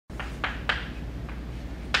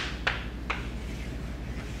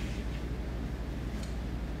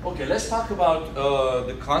Okay, let's talk about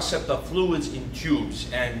the concept of fluids in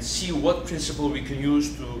tubes and see what principle we can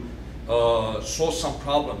use to solve some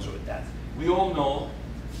problems with that. We all know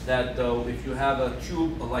that if you have a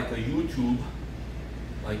tube like a U-tube,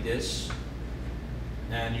 like this,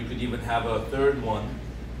 and you could even have a third one,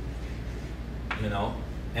 you know,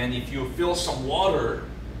 and if you fill some water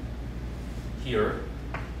here,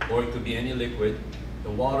 or it could be any liquid,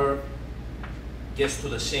 the water gets to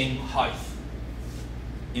the same height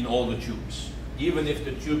in all the tubes. Even if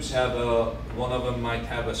the tubes have one of them might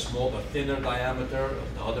have a thinner diameter,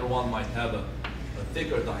 the other one might have a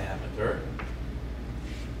thicker diameter,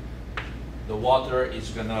 the water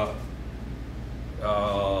is gonna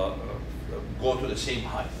go to the same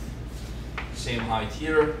height. Same height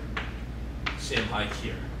here, same height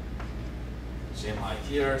here. Same height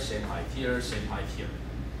here, same height here, same height here.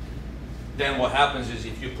 Then what happens is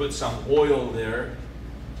if you put some oil there,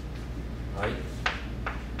 right?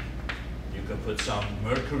 You can put some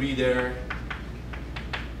mercury there,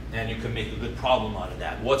 and you can make a good problem out of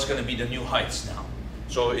that. What's going to be the new heights now?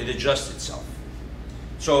 So it adjusts itself.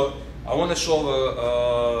 So I want to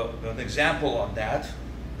solve an example on that,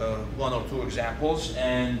 one or two examples,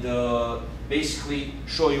 and basically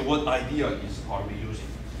show you what idea are we using.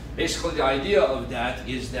 Basically, the idea of that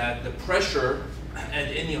is that the pressure at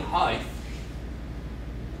any height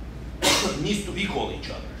needs to equal each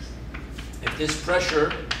other. If this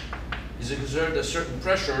pressure is exerted a certain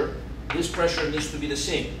pressure, this pressure needs to be the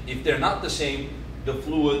same. If they're not the same, the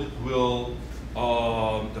fluid will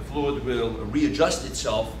readjust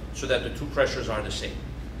itself so that the two pressures are the same.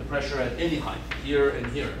 The pressure at any height, here and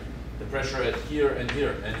here, the pressure at here and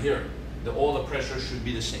here and here, all the pressures should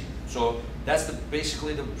be the same. So that's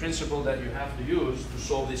basically the principle that you have to use to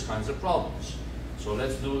solve these kinds of problems. So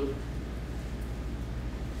let's do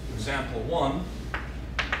example 1.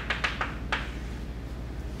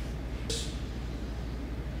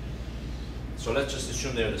 So let's just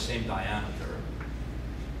assume they're the same diameter.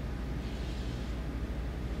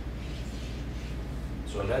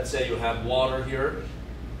 So let's say you have water here.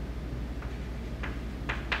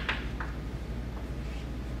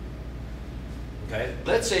 Okay.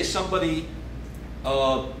 Let's say somebody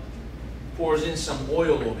pours in some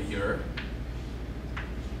oil over here.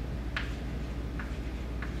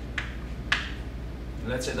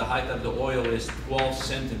 Let's say the height of the oil is 12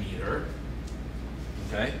 centimeters.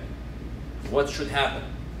 Okay. What should happen?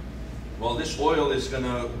 Well, this oil is going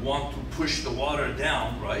to want to push the water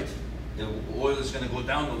down, right? The oil is going to go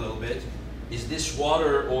down a little bit. Is this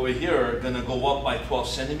water over here going to go up by 12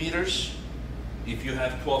 centimeters? If you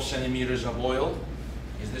have 12 centimeters of oil,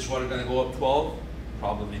 is this water going to go up 12?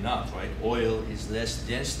 Probably not, right? Oil is less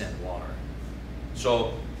dense than water.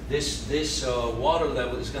 So this water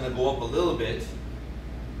level is going to go up a little bit,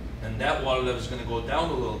 and that water level is going to go down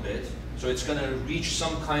a little bit. So it's going to reach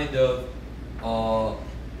some kind of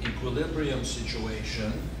equilibrium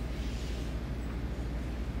situation.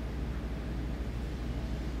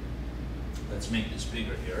 Let's make this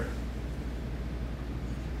bigger here.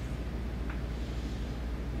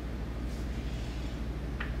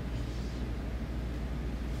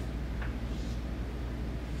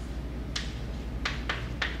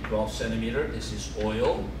 Centimeter. This is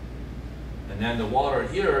oil, and then the water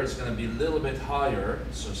here is going to be a little bit higher,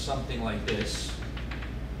 so something like this.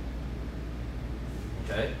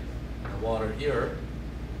 Okay, and the water here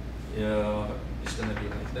is going to be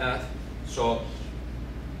like that. So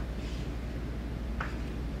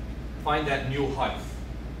find that new height.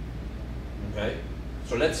 Okay,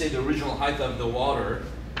 so let's say the original height of the water,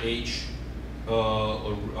 H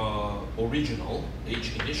original,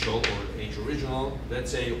 H initial or H original,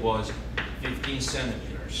 let's say it was 15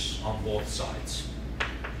 centimeters on both sides.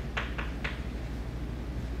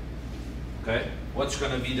 Okay, what's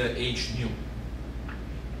going to be the H new?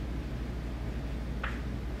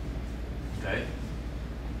 Okay,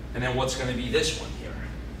 and then what's going to be this one here?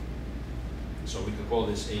 So we could call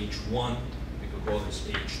this H1, we could call this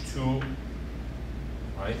H2,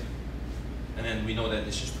 right? And then we know that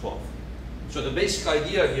this is 12. So the basic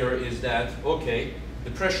idea here is that, okay,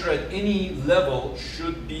 the pressure at any level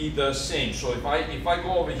should be the same. So if I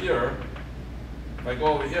go over here,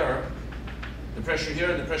 the pressure here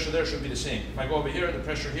and the pressure there should be the same. If I go over here, the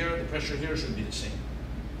pressure here should be the same.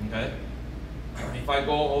 Okay? If I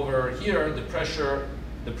go over here, the pressure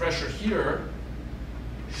here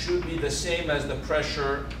should be the same as the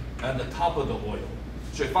pressure at the top of the oil.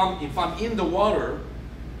 So if I'm in the water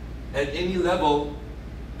at any level,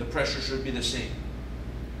 the pressure should be the same.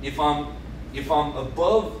 If I'm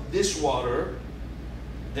above this water,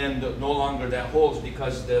 then no longer that holds,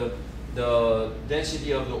 because the the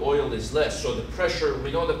density of the oil is less. So the pressure,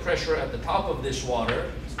 we know the pressure at the top of this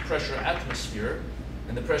water is pressure atmosphere,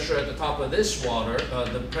 and the pressure at the top of this water,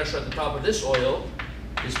 the pressure at the top of this oil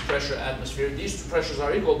is pressure atmosphere. These two pressures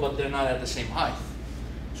are equal, but they're not at the same height.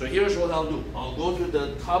 So here's what I'll do. I'll go to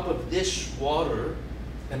the top of this water,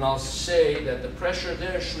 and I'll say that the pressure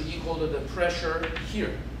there should equal to the pressure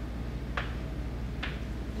here.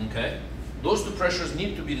 Okay? Those two pressures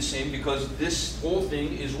need to be the same because this whole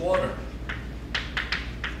thing is water.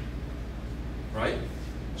 Right?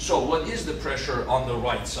 So what is the pressure on the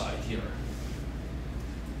right side here?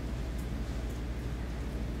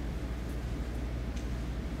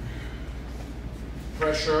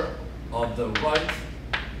 Pressure of the right,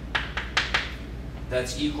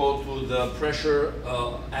 that's equal to the pressure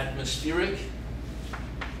atmospheric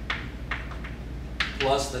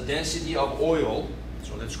plus the density of oil.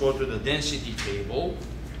 So let's go to the density table.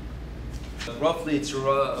 Roughly it's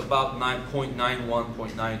about 9.91,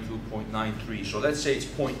 0.92, 0.93. So let's say it's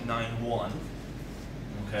 0.91.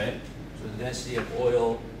 Okay, so the density of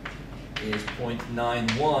oil is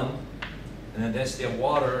 0.91, and the density of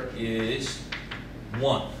water is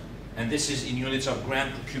 1. And this is in units of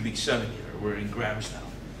gram per cubic centimeter. We're in grams now.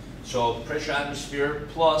 So pressure atmosphere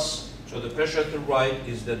plus, so the pressure at the right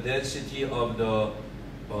is the density of the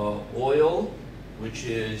oil, which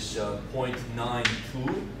is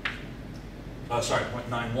 0.92, sorry,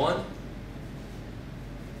 0.91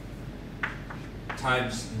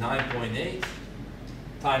 times 9.8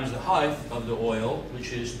 times the height of the oil,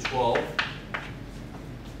 which is 12.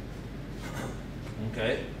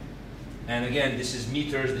 Okay. And again, this is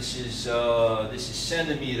meters, this is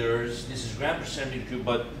centimeters, this is gram per centimeter cube,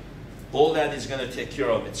 but all that is going to take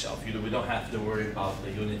care of itself. We don't have to worry about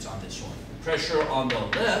the units on this one. Pressure on the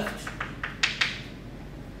left,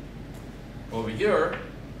 over here,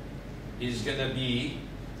 is going to be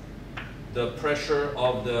the pressure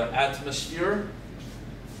of the atmosphere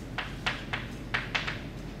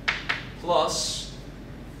plus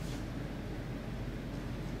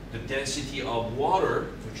the density of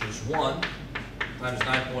water, which is 1 times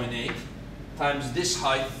 9.8 times this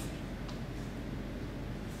height,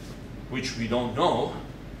 which we don't know,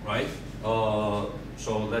 right? So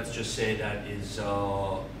let's just say that is,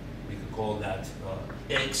 we could call that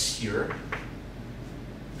x here.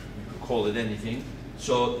 We could call it anything.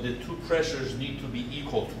 So the two pressures need to be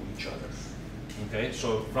equal to each other. Okay,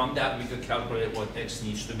 so from that we could calculate what x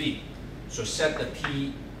needs to be. So set the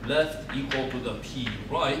P left equal to the P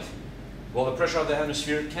right. Well, the pressure of the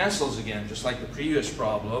atmosphere cancels again, just like the previous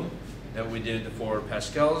problem that we did for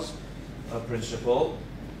Pascal's principle.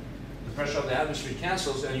 The pressure of the atmosphere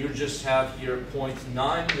cancels, and you just have here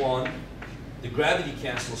 0.91. The gravity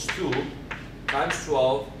cancels 2 times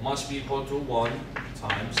 12 must be equal to 1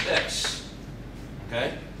 times x.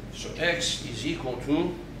 Okay, so x is equal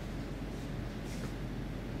to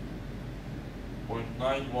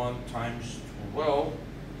 0.91 times 12.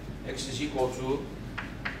 X is equal to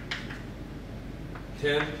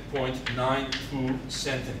 10.92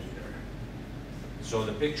 centimeter. So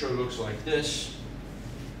the picture looks like this.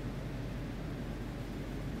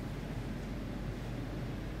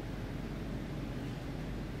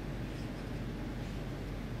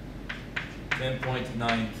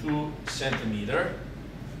 .92 centimeter.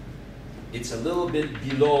 It's a little bit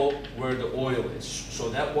below where the oil is. So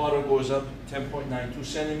that water goes up 10.92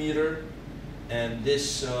 centimeter, and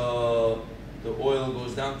this the oil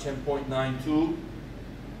goes down 10.92.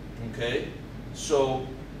 Okay, so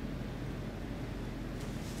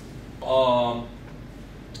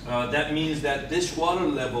that means that this water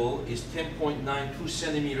level is 10.92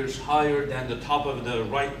 centimeters higher than the top of the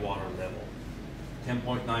right water level,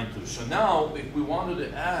 10.92. So now, if we wanted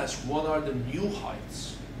to ask what are the new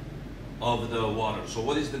heights of the water, so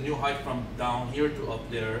what is the new height from down here to up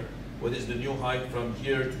there? What is the new height from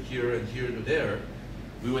here to here and here to there?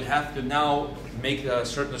 We would have to now make a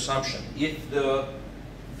certain assumption. If the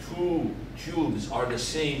two tubes are the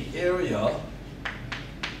same area,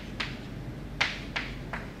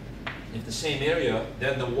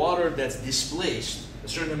 then the water that's displaced, a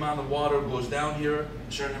certain amount of water goes down here,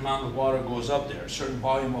 a certain amount of water goes up there, a certain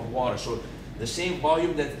volume of water. So the same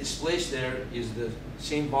volume that's displaced there is the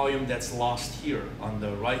same volume that's lost here on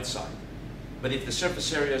the right side. But if the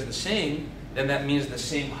surface area is the same, then that means the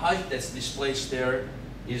same height that's displaced there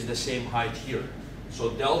is the same height here.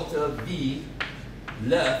 So delta V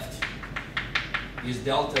left is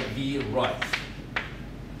delta V right.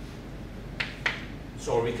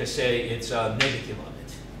 So we could say it's a negative of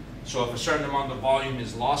it. So if a certain amount of volume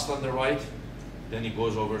is lost on the right, then it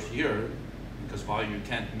goes over here, because volume you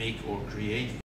can't make or create